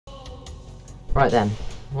Right then,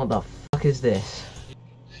 what the fuck is this?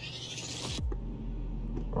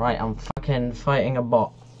 Right, I'm fucking fighting a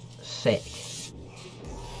bot. Sick.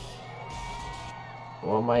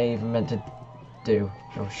 What am I even meant to do?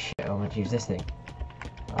 Oh shit, I'm meant to use this thing.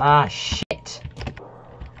 Ah shit!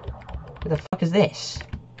 Who the fuck is this?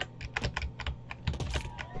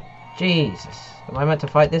 Jesus. Am I meant to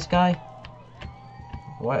fight this guy?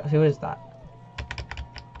 What? Who is that?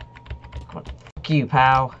 Come on, fuck you,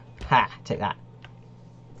 pal. Ha! Take that.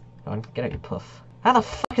 Come on, get out your puff. How the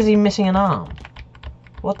fuck is he missing an arm?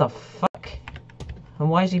 What the fuck? And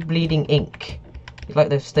why is he bleeding ink? He's like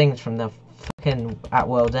those things from the fucking At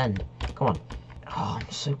World's End. Come on. Oh,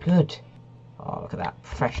 I'm so good. Oh, look at that.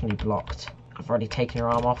 Professionally blocked. I've already taken your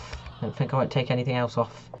arm off. I don't think I won't take anything else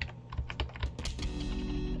off.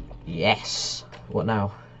 Yes. What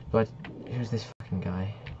now? Who's this fucking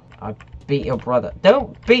guy? I beat your brother.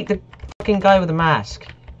 Don't beat the fucking guy with the mask.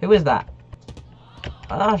 Who is that?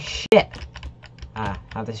 Ah, shit. Ah,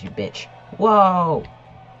 have this, you bitch. Whoa.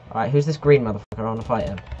 Alright, who's this green motherfucker? I want to fight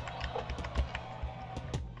him.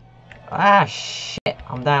 Ah, shit.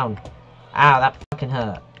 I'm down. Ow, that fucking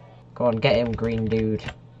hurt. Go on, get him, green dude.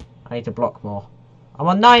 I need to block more. I'm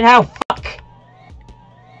on 9 health. Fuck.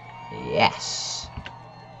 Yes.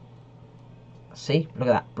 See? Look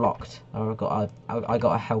at that. Blocked. Oh, I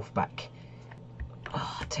got a health back.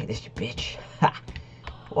 Oh, take this, you bitch. Ha.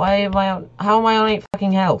 Why am I on... How am I on 8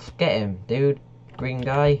 fucking health? Get him, dude. Green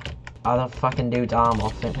guy. Other fucking dude's arm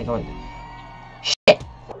off. Don't think I went... Shit!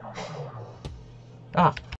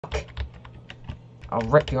 Ah, fuck. I'll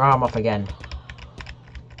rip your arm off again.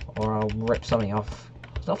 Or I'll rip something off.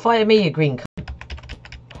 Stop fighting me, you green cunt.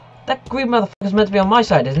 That green motherfucker's meant to be on my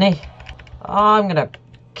side, isn't he? I'm gonna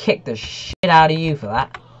kick the shit out of you for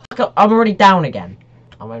that. Fuck, I'm already down again.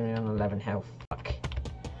 I'm only on 11 health. Fuck.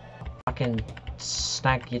 Fucking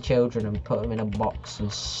snag your children and put them in a box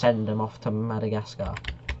and send them off to Madagascar.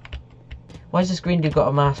 Why has this green dude got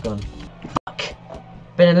a mask on? Fuck!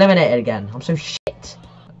 Been eliminated again. I'm so shit.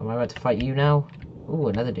 Am I about to fight you now? Ooh,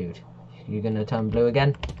 another dude. You gonna turn blue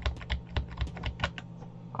again?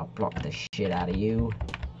 I'll block the shit out of you.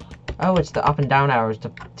 Oh, it's the up and down arrows to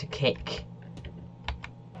kick.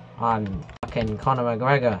 I'm fucking Conor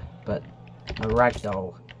McGregor, but a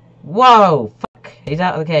ragdoll. Whoa! Fuck! He's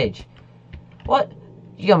out of the cage. What?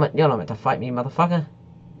 You're not meant to fight me, motherfucker.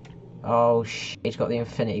 Oh shit! He's got the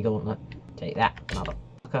Infinity Gauntlet. Take that,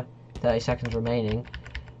 motherfucker. 30 seconds remaining.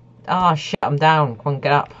 Ah, shit, I'm down. Come on,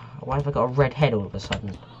 get up. Why have I got a red head all of a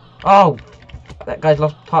sudden? Oh! That guy's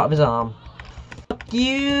lost part of his arm. Fuck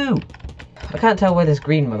you! I can't tell where this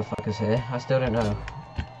green motherfucker's here. I still don't know.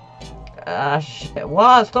 Ah, shit.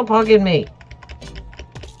 What? Stop hugging me!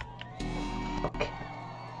 Fuck.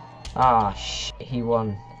 Ah, shit. He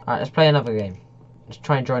won. Alright, let's play another game. Let's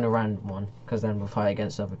try and join a random one, because then we'll fight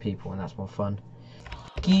against other people, and that's more fun.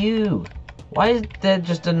 Fuck you! Why is there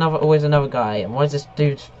just always another guy, and why is this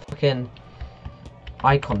dude's fucking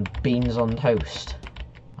icon beans on toast?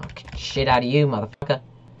 I'll kick the shit out of you, motherfucker.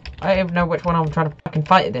 I don't even know which one I'm trying to fucking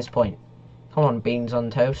fight at this point. Come on, beans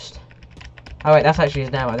on toast. Oh wait, that's actually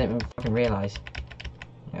his name, I didn't even fucking realise.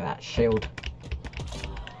 Look at that shield.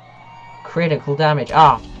 Critical damage.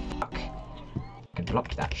 Ah, fuck. I can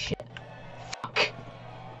block that shit. Fuck.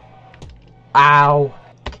 Ow.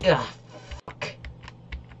 Ugh.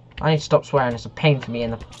 I need to stop swearing, it's a pain for me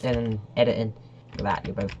in editing. Look at that,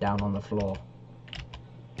 you're both down on the floor.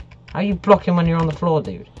 How are you blocking when you're on the floor,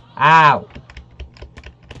 dude? Ow!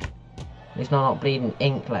 At least not bleeding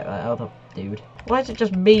ink like that other dude. Why is it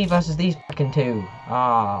just me versus these fucking two?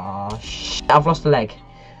 Ah, shit, I've lost a leg.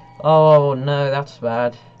 Oh no, that's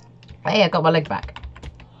bad. Hey, I got my leg back.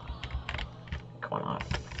 Come on, oh,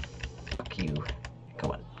 fuck you.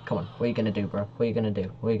 Come on, come on. What are you gonna do, bro? What are you gonna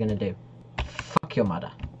do? What are you gonna do? Fuck your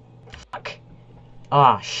mother. Fuck.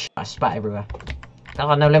 Ah, oh, shit, I spat everywhere.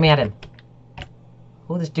 Oh no, let me at him.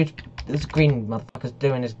 All this green motherfucker's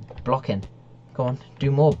doing is blocking. Go on, do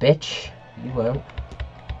more, bitch. You won't.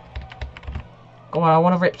 Go on, I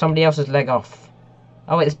want to rip somebody else's leg off.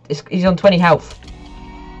 Oh wait, he's on 20 health.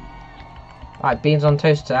 Alright, beans on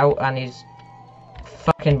toast out, and he's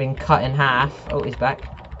fucking been cut in half. Oh, he's back.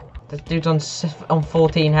 This dude's on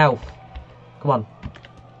 14 health. Come on.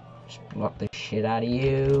 Just block the shit out of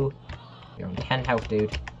you. You're on 10 health,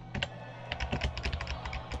 dude.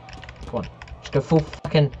 Come on. Just go full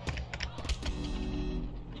fucking...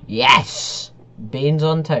 Yes! Beans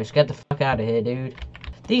on toast. Get the fuck out of here, dude.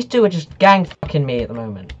 These two are just gang fucking me at the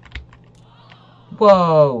moment.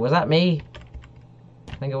 Whoa, was that me?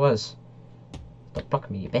 I think it was. Stop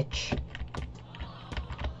blocking me, you bitch.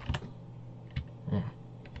 Yeah.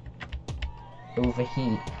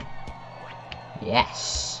 Overheat.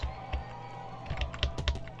 Yes.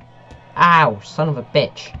 Ow, son of a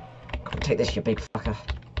bitch. Come on, take this, you big fucker.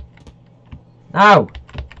 No!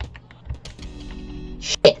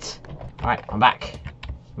 Shit! Alright, I'm back.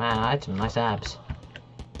 Man, I had some nice abs.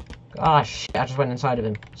 Oh shit, I just went inside of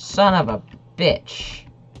him. Son of a bitch.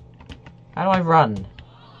 How do I run?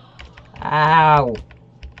 Ow!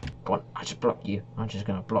 Go on, I just blocked you. I'm just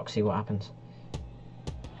gonna block, see what happens.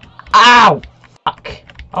 Ow! Fuck!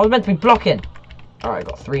 I was meant to be blocking! Alright,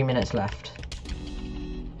 got 3 minutes left.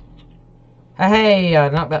 Hey, I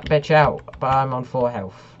knocked that bitch out, but I'm on 4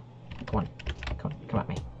 health. Come on. Come at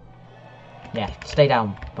me. Yeah, stay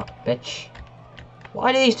down, bitch.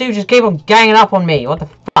 Why do these two just keep on ganging up on me? What the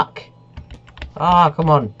fuck? Ah, oh, come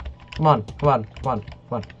on. Come on.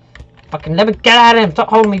 Fucking let me get at him! Stop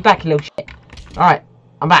holding me back, you little shit. Alright,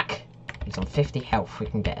 I'm back. He's on 50 health. We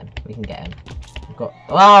can get him. We've got...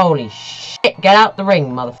 Holy shit! Get out the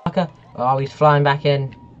ring, motherfucker. Oh, he's flying back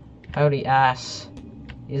in. Holy ass.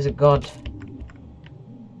 He's a god.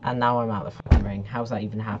 And now I'm out the fucking ring. How's that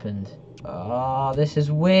even happened? Oh, this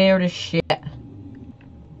is weird as shit.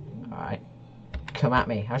 Alright. Come at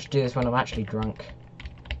me. I should do this when I'm actually drunk.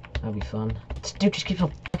 That'll be fun. This dude just keeps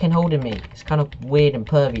on fucking holding me. It's kind of weird and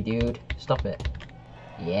pervy, dude. Stop it.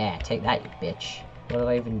 Yeah, take that, you bitch. What did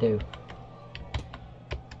I even do?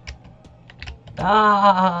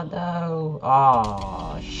 Ah, no.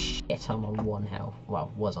 Oh, shit. I'm on 1 health.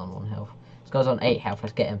 Well, was on 1 health. This guy's on 8 health.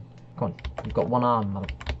 Let's get him. Come on. You've got 1 arm, mother.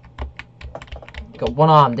 You got 1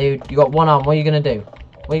 arm, dude. You got 1 arm. What are you gonna do?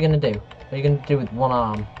 What are you gonna do? What are you gonna do with 1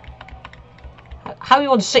 arm? How are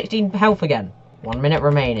you on 16 health again? 1 minute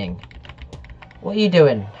remaining. What are you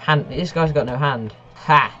doing? This guy's got no hand.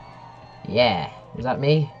 Ha! Yeah. Was that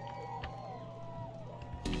me?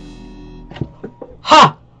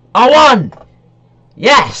 Ha! I won!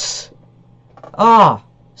 Yes! Ah,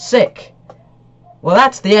 sick. Well,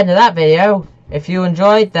 that's the end of that video. If you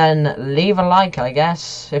enjoyed, then leave a like, I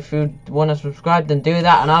guess. If you want to subscribe, then do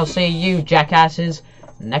that. And I'll see you, jackasses,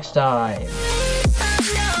 next time.